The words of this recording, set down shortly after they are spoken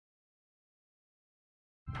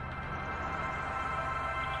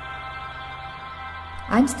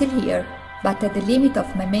I'm still here, but at the limit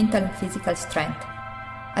of my mental and physical strength.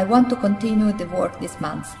 I want to continue the work this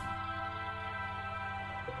month.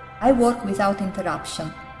 I work without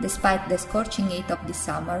interruption, despite the scorching heat of this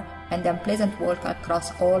summer and the unpleasant walk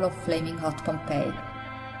across all of flaming hot Pompeii.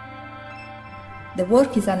 The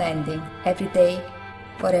work is unending, every day,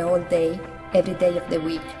 for a whole day, every day of the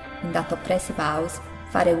week, in that oppressive house,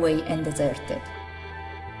 far away and deserted.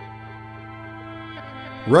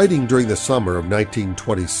 Writing during the summer of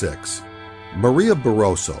 1926, Maria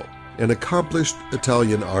Barosso, an accomplished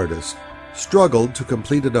Italian artist, struggled to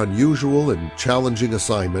complete an unusual and challenging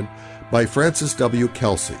assignment by Francis W.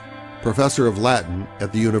 Kelsey, professor of Latin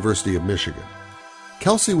at the University of Michigan.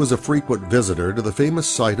 Kelsey was a frequent visitor to the famous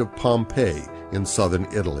site of Pompeii in southern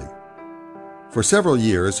Italy. For several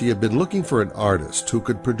years, he had been looking for an artist who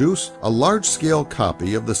could produce a large-scale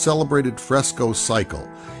copy of the celebrated fresco cycle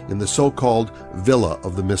in the so-called Villa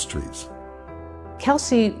of the Mysteries.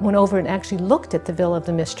 Kelsey went over and actually looked at the Villa of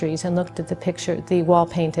the Mysteries and looked at the wall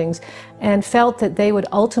paintings, and felt that they would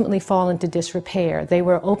ultimately fall into disrepair. They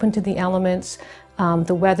were open to the elements,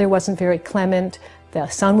 the weather wasn't very clement, the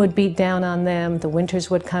sun would beat down on them, the winters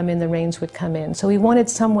would come in, the rains would come in. So he wanted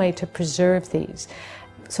some way to preserve these.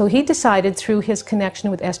 So he decided, through his connection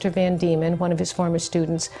with Esther Van Diemen, one of his former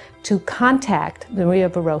students, to contact Maria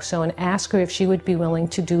Barosso and ask her if she would be willing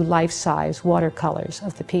to do life-size watercolors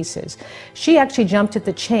of the pieces. She actually jumped at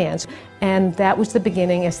the chance, and that was the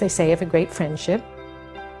beginning, as they say, of a great friendship.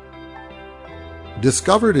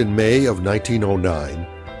 Discovered in May of 1909,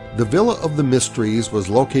 the Villa of the Mysteries was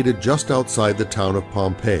located just outside the town of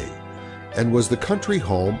Pompeii and was the country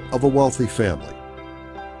home of a wealthy family.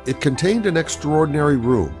 It contained an extraordinary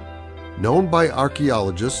room, known by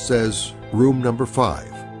archaeologists as Room Number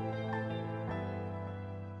 5.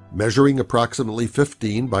 Measuring approximately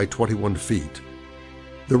 15 by 21 feet,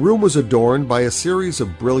 the room was adorned by a series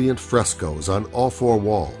of brilliant frescoes on all four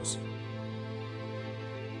walls.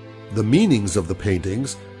 The meanings of the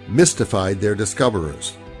paintings mystified their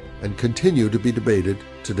discoverers and continue to be debated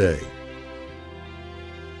today.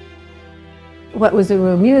 What was the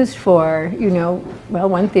room used for? Well,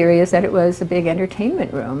 one theory is that it was a big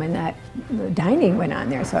entertainment room and that the dining went on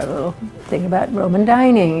there. So I have a little thing about Roman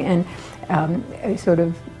dining and sort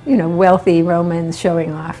of, wealthy Romans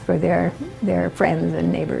showing off for their friends and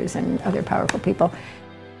neighbors and other powerful people.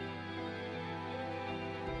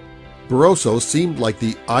 Barosso seemed like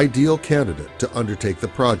the ideal candidate to undertake the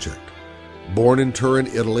project. Born in Turin,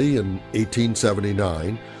 Italy in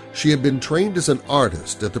 1879, she had been trained as an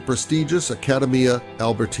artist at the prestigious Accademia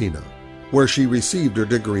Albertina, where she received her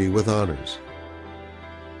degree with honors.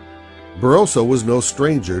 Barosso was no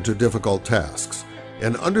stranger to difficult tasks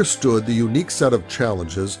and understood the unique set of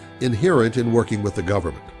challenges inherent in working with the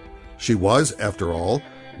government. She was, after all,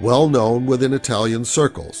 well known within Italian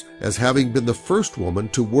circles as having been the first woman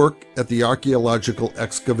to work at the archaeological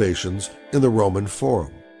excavations in the Roman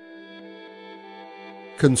Forum.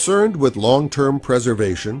 Concerned with long-term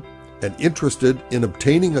preservation and interested in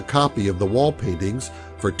obtaining a copy of the wall paintings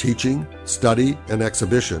for teaching, study, and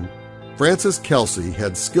exhibition, Francis Kelsey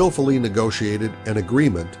had skillfully negotiated an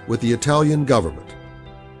agreement with the Italian government.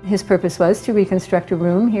 His purpose was to reconstruct a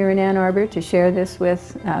room here in Ann Arbor, to share this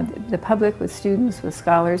with the public, with students, with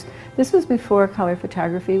scholars. This was before color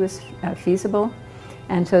photography was feasible.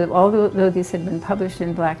 And so although these had been published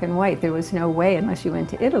in black and white, there was no way, unless you went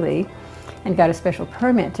to Italy and got a special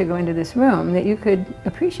permit to go into this room, that you could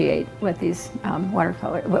appreciate what these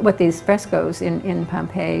what these frescoes in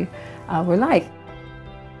Pompeii were like.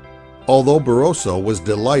 Although Barosso was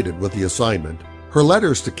delighted with the assignment, her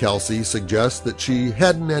letters to Kelsey suggest that she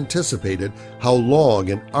hadn't anticipated how long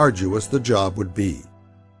and arduous the job would be.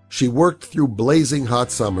 She worked through blazing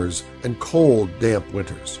hot summers and cold, damp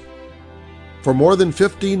winters. For more than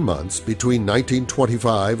 15 months between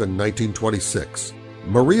 1925 and 1926,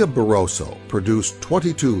 Maria Barosso produced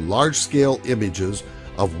 22 large-scale images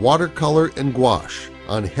of watercolor and gouache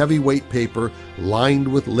on heavyweight paper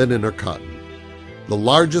lined with linen or cotton. The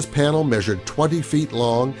largest panel measured 20 feet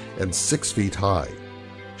long and 6 feet high.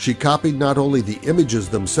 She copied not only the images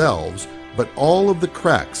themselves, but all of the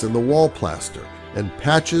cracks in the wall plaster and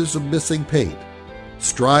patches of missing paint,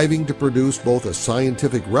 striving to produce both a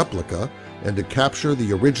scientific replica and to capture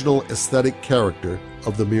the original aesthetic character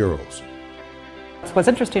of the murals. What's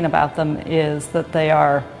interesting about them is that they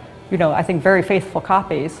are, I think very faithful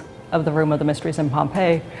copies of the Room of the Mysteries in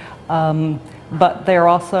Pompeii, but they are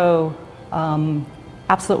also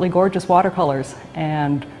absolutely gorgeous watercolors,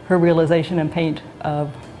 and her realization in paint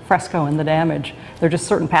of fresco and the damage. There are just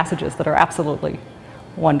certain passages that are absolutely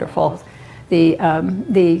wonderful.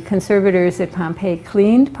 The conservators at Pompeii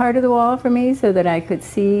cleaned part of the wall for me so that I could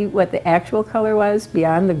see what the actual color was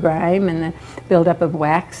beyond the grime and the buildup of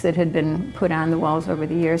wax that had been put on the walls over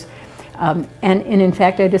the years. And in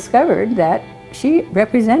fact, I discovered that she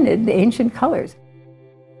represented the ancient colors.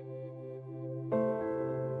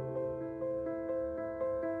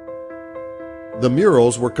 The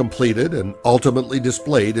murals were completed and ultimately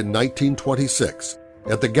displayed in 1926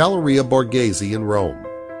 at the Galleria Borghese in Rome.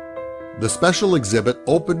 The special exhibit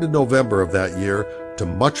opened in November of that year to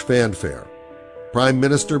much fanfare. Prime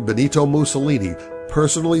Minister Benito Mussolini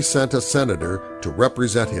personally sent a senator to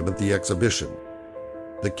represent him at the exhibition.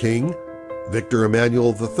 The King, Victor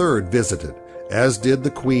Emmanuel III, visited, as did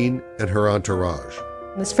the Queen and her entourage.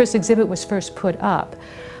 This first exhibit was first put up.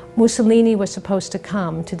 Mussolini was supposed to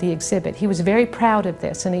come to the exhibit. He was very proud of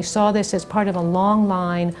this, and he saw this as part of a long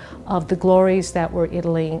line of the glories that were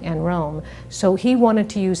Italy and Rome. So he wanted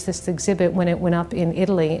to use this exhibit when it went up in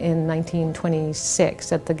Italy in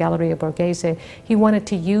 1926 at the Galleria Borghese. He wanted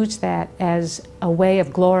to use that as a way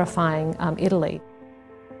of glorifying Italy.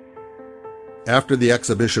 After the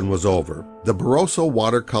exhibition was over, the Barosso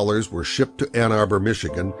watercolors were shipped to Ann Arbor,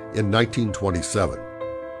 Michigan in 1927.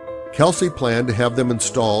 Kelsey planned to have them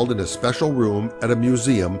installed in a special room at a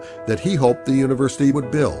museum that he hoped the university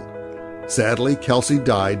would build. Sadly, Kelsey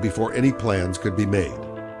died before any plans could be made.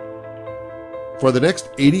 For the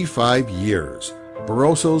next 85 years,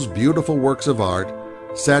 Barosso's beautiful works of art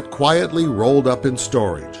sat quietly rolled up in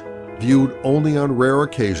storage, viewed only on rare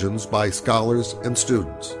occasions by scholars and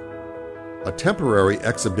students. A temporary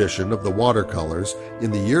exhibition of the watercolors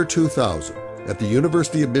in the year 2000 at the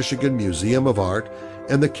University of Michigan Museum of Art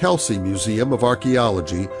and the Kelsey Museum of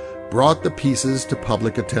Archaeology brought the pieces to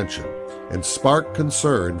public attention and sparked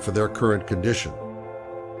concern for their current condition.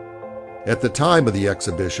 At the time of the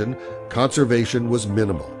exhibition, conservation was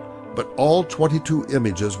minimal, but all 22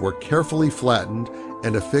 images were carefully flattened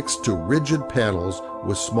and affixed to rigid panels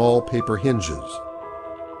with small paper hinges.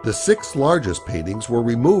 The 6 largest paintings were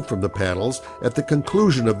removed from the panels at the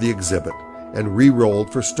conclusion of the exhibit and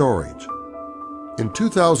re-rolled for storage. In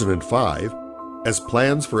 2005, as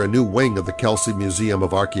plans for a new wing of the Kelsey Museum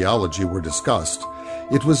of Archaeology were discussed,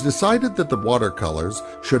 it was decided that the watercolors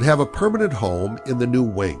should have a permanent home in the new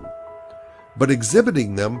wing. But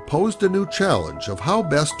exhibiting them posed a new challenge of how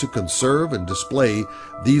best to conserve and display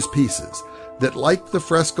these pieces that, like the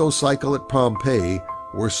fresco cycle at Pompeii,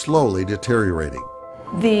 were slowly deteriorating.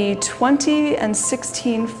 The 20 and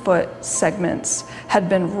 16-foot segments had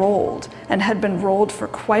been rolled and had been rolled for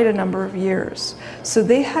quite a number of years. So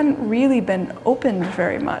they hadn't really been opened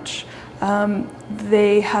very much.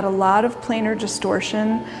 They had a lot of planar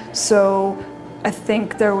distortion. So I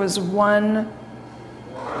think there was one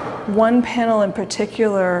panel in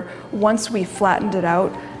particular, once we flattened it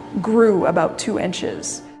out, grew about 2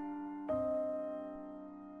 inches.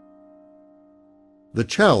 The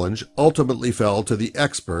challenge ultimately fell to the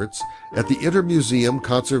experts at the Intermuseum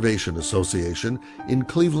Conservation Association in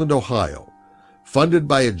Cleveland, Ohio, funded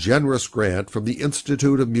by a generous grant from the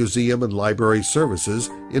Institute of Museum and Library Services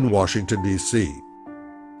in Washington, D.C.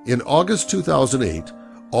 In August 2008,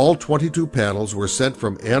 all 22 panels were sent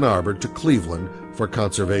from Ann Arbor to Cleveland for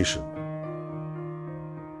conservation.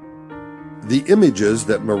 The images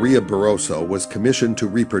that Maria Barosso was commissioned to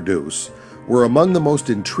reproduce were among the most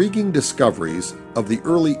intriguing discoveries of the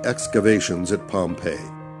early excavations at Pompeii.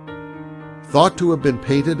 Thought to have been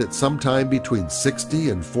painted at some time between 60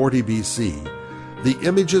 and 40 BC, the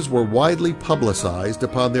images were widely publicized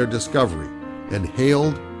upon their discovery and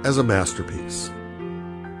hailed as a masterpiece.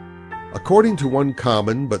 According to one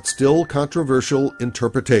common but still controversial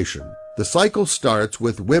interpretation, the cycle starts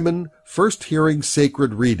with women first hearing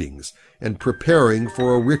sacred readings and preparing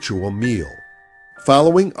for a ritual meal.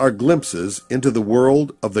 Following are glimpses into the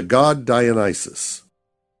world of the god Dionysus.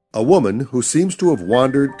 A woman who seems to have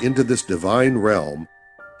wandered into this divine realm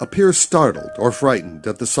appears startled or frightened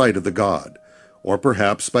at the sight of the god, or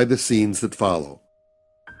perhaps by the scenes that follow.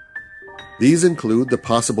 These include the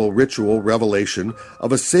possible ritual revelation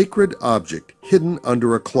of a sacred object hidden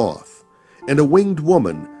under a cloth, and a winged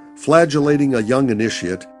woman flagellating a young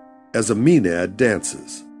initiate as a Maenad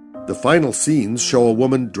dances. The final scenes show a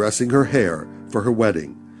woman dressing her hair for her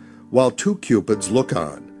wedding, while 2 cupids look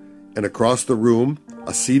on, and across the room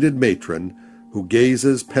a seated matron who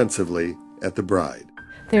gazes pensively at the bride.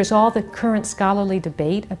 There's all the current scholarly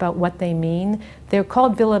debate about what they mean. They're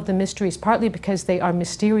called Villa of the Mysteries partly because they are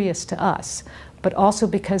mysterious to us, but also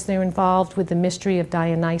because they're involved with the mystery of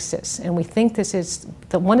Dionysus. And we think this is,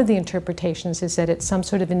 one of the interpretations is that it's some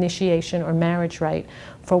sort of initiation or marriage rite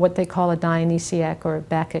for what they call a Dionysiac or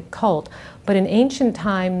Bacchic cult. But in ancient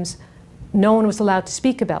times, no one was allowed to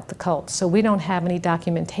speak about the cults, so we don't have any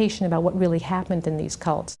documentation about what really happened in these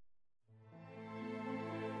cults.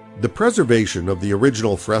 The preservation of the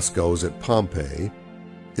original frescoes at Pompeii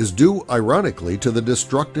is due, ironically, to the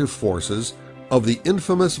destructive forces of the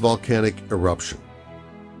infamous volcanic eruption.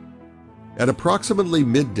 At approximately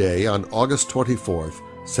midday on August 24,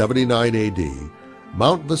 79 AD,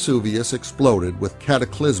 Mount Vesuvius exploded with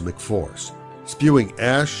cataclysmic force, spewing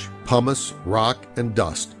ash, pumice, rock, and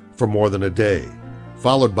dust for more than a day,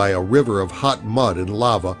 followed by a river of hot mud and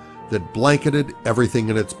lava that blanketed everything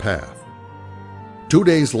in its path. 2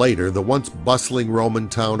 days later, the once bustling Roman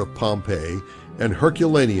town of Pompeii and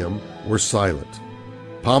Herculaneum were silent.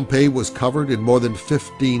 Pompeii was covered in more than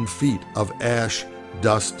 15 feet of ash,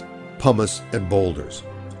 dust, pumice, and boulders.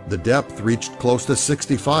 The depth reached close to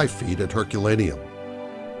 65 feet at Herculaneum.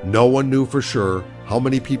 No one knew for sure how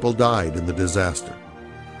many people died in the disaster.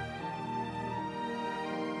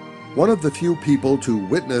 One of the few people to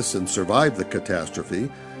witness and survive the catastrophe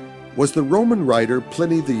was the Roman writer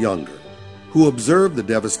Pliny the Younger, who observed the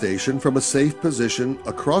devastation from a safe position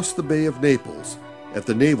across the Bay of Naples at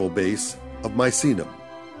the naval base of Misenum.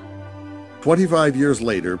 25 years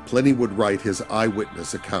later, Pliny would write his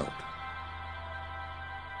eyewitness account.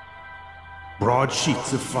 Broad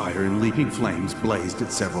sheets of fire and leaping flames blazed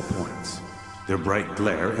at several points, their bright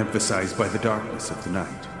glare emphasized by the darkness of the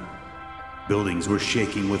night. Buildings were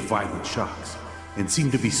shaking with violent shocks and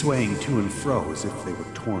seemed to be swaying to and fro as if they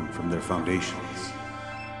were torn from their foundations.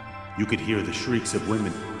 You could hear the shrieks of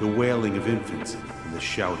women, the wailing of infants, and the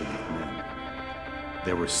shouting of men.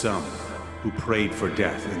 There were some who prayed for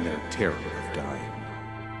death in their terror of dying.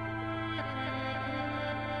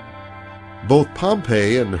 Both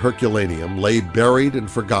Pompeii and Herculaneum lay buried and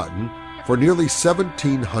forgotten for nearly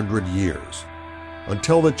 1,700 years,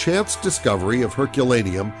 until the chance discovery of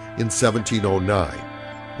Herculaneum in 1709,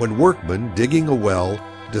 when workmen digging a well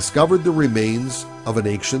discovered the remains of an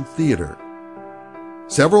ancient theater.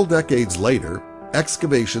 Several decades later,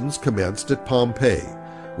 excavations commenced at Pompeii,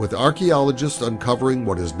 with archaeologists uncovering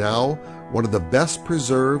what is now one of the best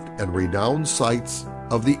preserved and renowned sites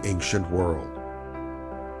of the ancient world.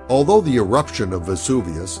 Although the eruption of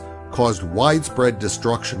Vesuvius caused widespread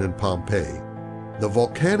destruction in Pompeii, the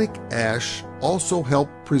volcanic ash also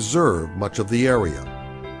helped preserve much of the area.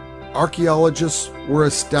 Archaeologists were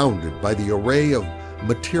astounded by the array of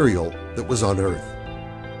material that was unearthed.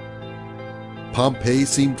 Pompeii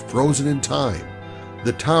seemed frozen in time.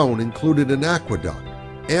 The town included an aqueduct,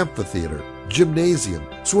 amphitheater, gymnasium,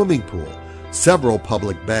 swimming pool, several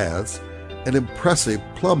public baths, an impressive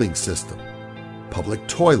plumbing system, public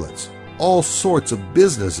toilets, all sorts of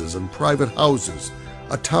businesses and private houses,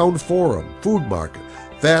 a town forum, food market,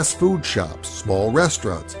 fast food shops, small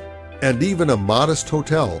restaurants, and even a modest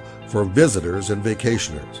hotel for visitors and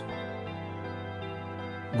vacationers.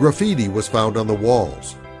 Graffiti was found on the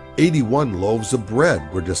walls. 81 loaves of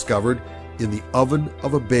bread were discovered in the oven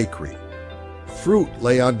of a bakery. Fruit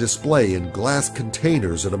lay on display in glass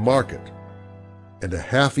containers at a market, and a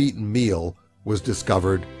half-eaten meal was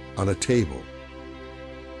discovered on a table.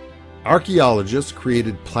 Archaeologists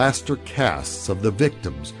created plaster casts of the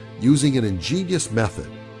victims using an ingenious method.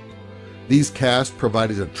 These casts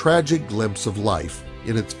provided a tragic glimpse of life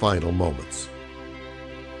in its final moments.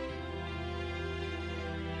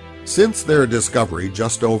 Since their discovery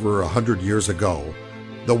just over 100 years ago,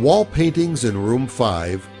 the wall paintings in Room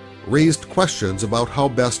 5 raised questions about how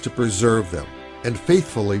best to preserve them and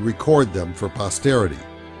faithfully record them for posterity.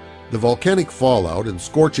 The volcanic fallout and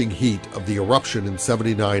scorching heat of the eruption in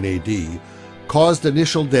 79 AD caused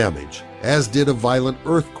initial damage, as did a violent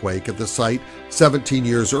earthquake at the site 17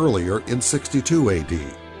 years earlier in 62 AD.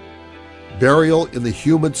 Burial in the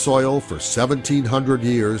humid soil for 1,700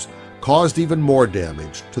 years caused even more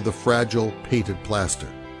damage to the fragile painted plaster.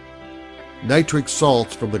 Nitric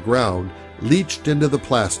salts from the ground leached into the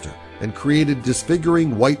plaster and created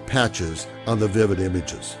disfiguring white patches on the vivid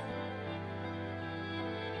images.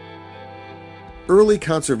 Early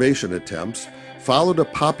conservation attempts followed a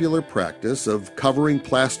popular practice of covering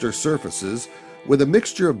plaster surfaces with a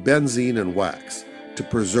mixture of benzene and wax to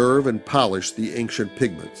preserve and polish the ancient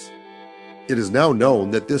pigments. It is now known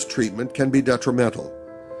that this treatment can be detrimental.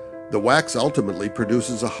 The wax ultimately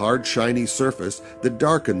produces a hard, shiny surface that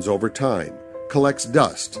darkens over time, collects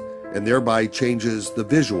dust, and thereby changes the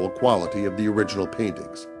visual quality of the original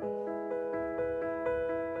paintings.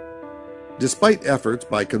 Despite efforts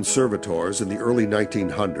by conservators in the early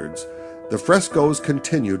 1900s, the frescoes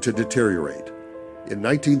continued to deteriorate. In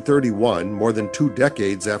 1931, more than 2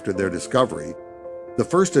 decades after their discovery, the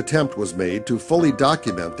first attempt was made to fully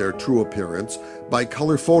document their true appearance by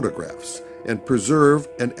color photographs and preserve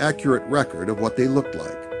an accurate record of what they looked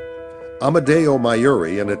like. Amedeo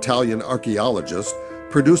Maiuri, an Italian archaeologist,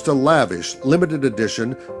 produced a lavish, limited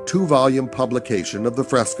edition, 2-volume publication of the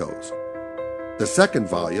frescoes. The second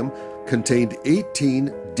volume contained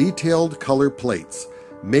 18 detailed color plates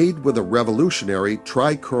made with a revolutionary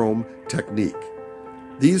trichrome technique.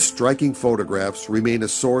 These striking photographs remain a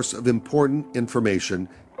source of important information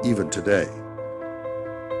even today.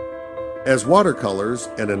 As watercolors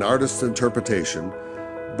and an artist's interpretation,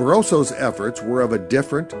 Barosso's efforts were of a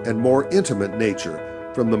different and more intimate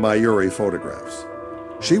nature from the Maiuri photographs.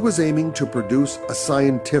 She was aiming to produce a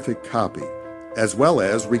scientific copy, as well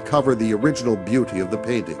as recover the original beauty of the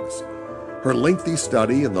paintings. Her lengthy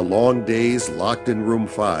study and the long days locked in room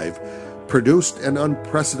 5 produced an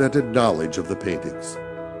unprecedented knowledge of the paintings.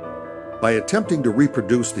 By attempting to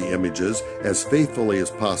reproduce the images as faithfully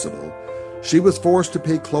as possible, she was forced to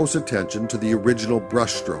pay close attention to the original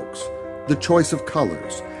brushstrokes, the choice of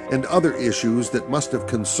colors, and other issues that must have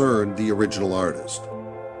concerned the original artist.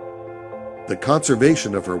 The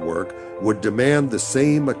conservation of her work would demand the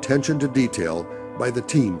same attention to detail by the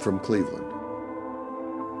team from Cleveland.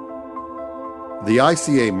 The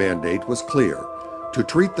ICA mandate was clear: to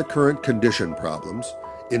treat the current condition problems,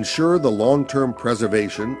 ensure the long-term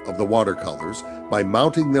preservation of the watercolors by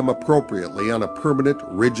mounting them appropriately on a permanent,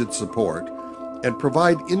 rigid support, and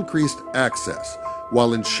provide increased access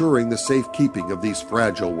while ensuring the safekeeping of these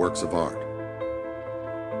fragile works of art.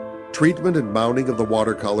 Treatment and mounting of the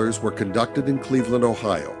watercolors were conducted in Cleveland,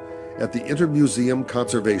 Ohio, at the Intermuseum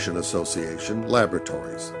Conservation Association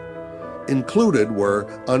laboratories. Included were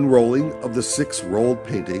unrolling of the 6 rolled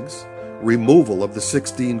paintings, removal of the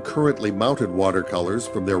 16 currently mounted watercolors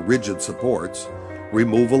from their rigid supports,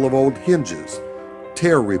 removal of old hinges,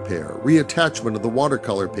 tear repair, reattachment of the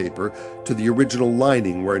watercolor paper to the original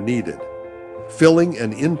lining where needed, filling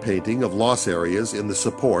and inpainting of loss areas in the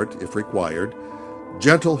support if required,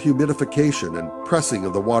 gentle humidification and pressing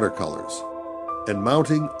of the watercolors, and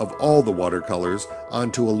mounting of all the watercolors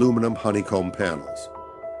onto aluminum honeycomb panels.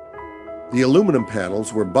 The aluminum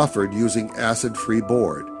panels were buffered using acid-free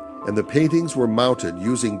board, and the paintings were mounted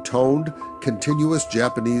using toned, continuous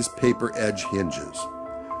Japanese paper edge hinges.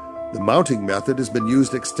 The mounting method has been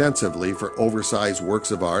used extensively for oversized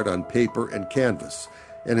works of art on paper and canvas,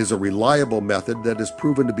 and is a reliable method that has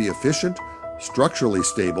proven to be efficient, structurally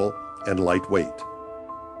stable, and lightweight.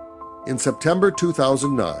 In September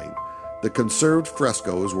 2009, the conserved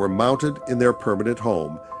frescoes were mounted in their permanent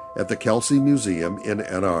home at the Kelsey Museum in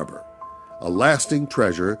Ann Arbor, a lasting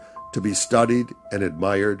treasure to be studied and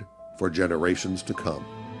admired for generations to come.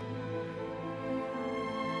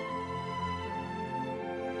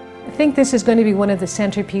 I think this is going to be one of the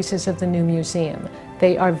centerpieces of the new museum.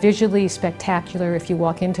 They are visually spectacular. If you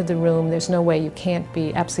walk into the room, there's no way you can't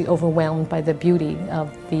be absolutely overwhelmed by the beauty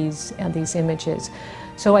of these images.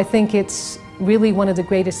 So I think it's really one of the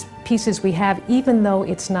greatest pieces we have, even though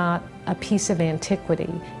it's not a piece of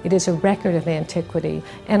antiquity. It is a record of antiquity.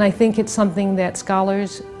 And I think it's something that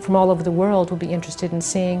scholars from all over the world will be interested in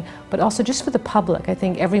seeing, but also just for the public. I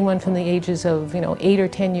think everyone from the ages of 8 or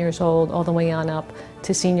 10 years old all the way on up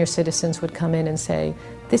to senior citizens would come in and say,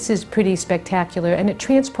 this is pretty spectacular, and it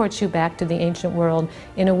transports you back to the ancient world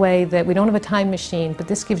in a way that we don't have a time machine, but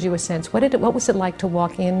this gives you a sense. What was it like to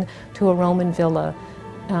walk into a Roman villa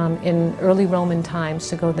in early Roman times,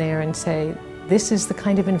 to go there and say, this is the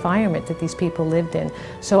kind of environment that these people lived in.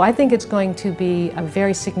 So I think it's going to be a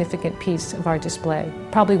very significant piece of our display.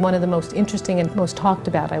 Probably one of the most interesting and most talked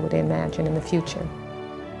about, I would imagine, in the future.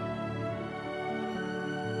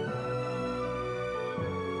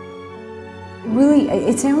 Really,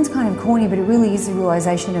 it sounds kind of corny, but it really is the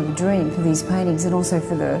realization of a dream for these paintings, and also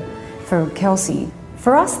for Kelsey.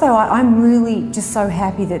 For us though, I'm really just so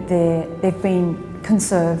happy that they've been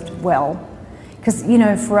conserved well. Because,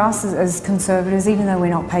 for us as conservators, even though we're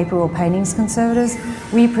not paper or paintings conservators,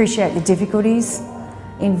 we appreciate the difficulties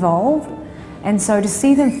involved. And so to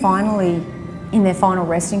see them finally in their final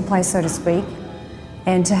resting place, so to speak,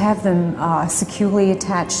 and to have them securely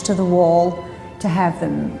attached to the wall, to have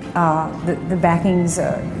them, the backings,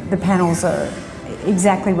 the panels are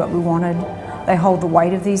exactly what we wanted. They hold the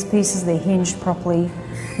weight of these pieces, they're hinged properly.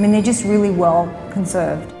 I mean, they're just really well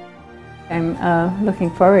conserved. I'm looking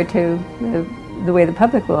forward to the way the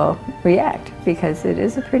public will react, because it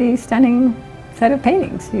is a pretty stunning set of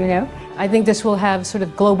paintings, you know. I think this will have sort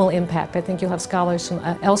of global impact. I think you'll have scholars from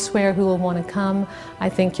elsewhere who will want to come. I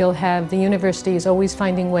think you'll have the universities always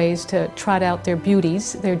finding ways to trot out their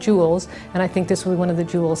beauties, their jewels, and I think this will be one of the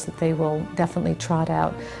jewels that they will definitely trot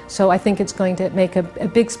out. So I think it's going to make a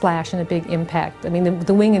big splash and a big impact. I mean,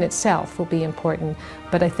 the wing in itself will be important,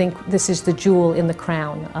 but I think this is the jewel in the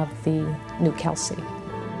crown of the new Kelsey.